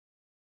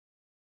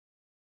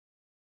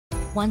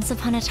Once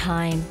upon a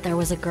time, there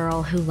was a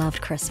girl who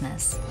loved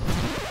Christmas.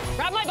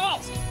 Grab my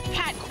balls!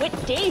 Cat, quit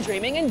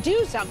daydreaming and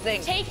do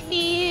something. Take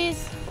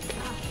these.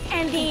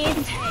 And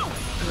these.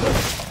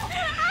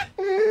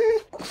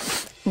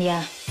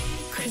 Yeah.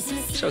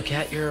 So,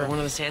 Kat, you're one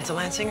of the Santa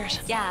Land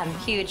singers? Yeah, I'm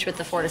huge with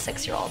the 4 to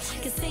 6 year olds.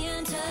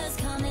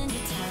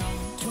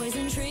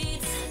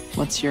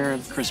 What's your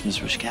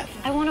Christmas wish, Kat?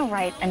 I want to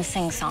write and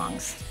sing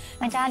songs.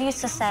 My dad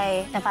used to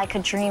say, if I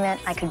could dream it,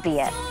 I could be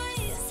it.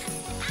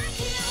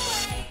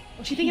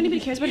 Do you think anybody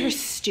cares about her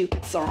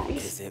stupid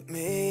songs? This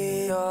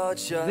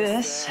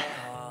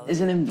is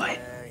an invite.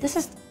 This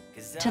is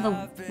to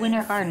the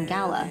Winter Garden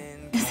Gala.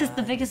 This is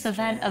the biggest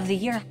event of the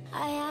year.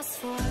 I asked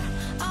for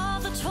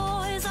all the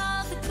toys,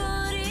 all the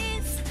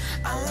goodies.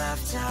 I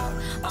left out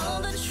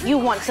all the trees. You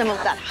want some of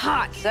that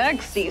hot,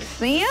 sexy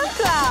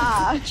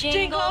Santa.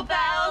 Jingle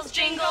bells,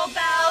 jingle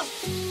bells.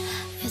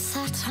 It's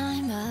that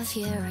time of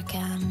year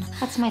again.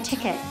 That's my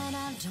ticket.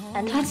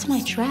 And that's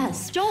my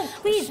dress. Don't,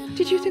 please.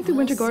 Did you think the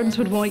Winter Gardens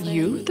would want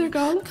you at their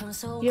gala?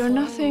 You're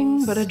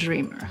nothing but a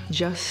dreamer,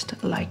 just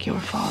like your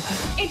father.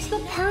 It's the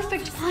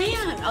perfect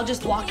plan. I'll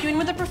just walk you in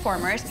with the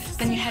performers,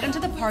 then you head into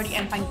the party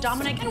and find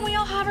Dominic, and we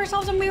all have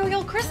ourselves a merry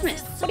old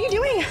Christmas. What are you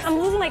doing? I'm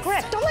losing my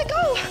grip. Don't let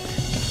go.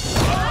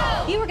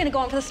 You were gonna go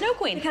on for the Snow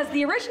Queen because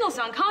the original's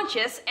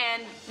unconscious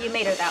and you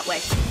made her that way.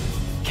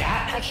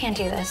 Kat? I can't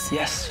do this.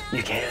 Yes,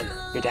 you can.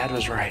 Your dad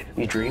was right.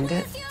 You dreamed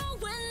it.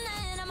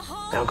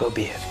 Now go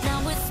be it.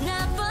 Now it's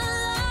never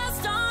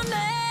lost on me.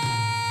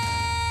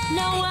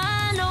 Now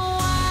I know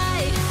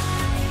why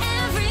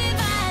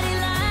everybody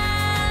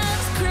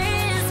loves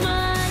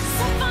Christmas.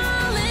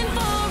 Falling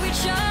for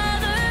each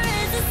other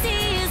is the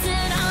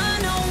season.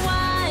 I know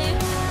why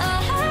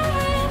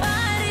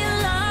everybody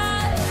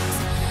loves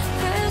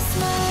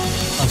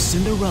Christmas. A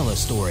Cinderella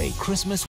story, Christmas.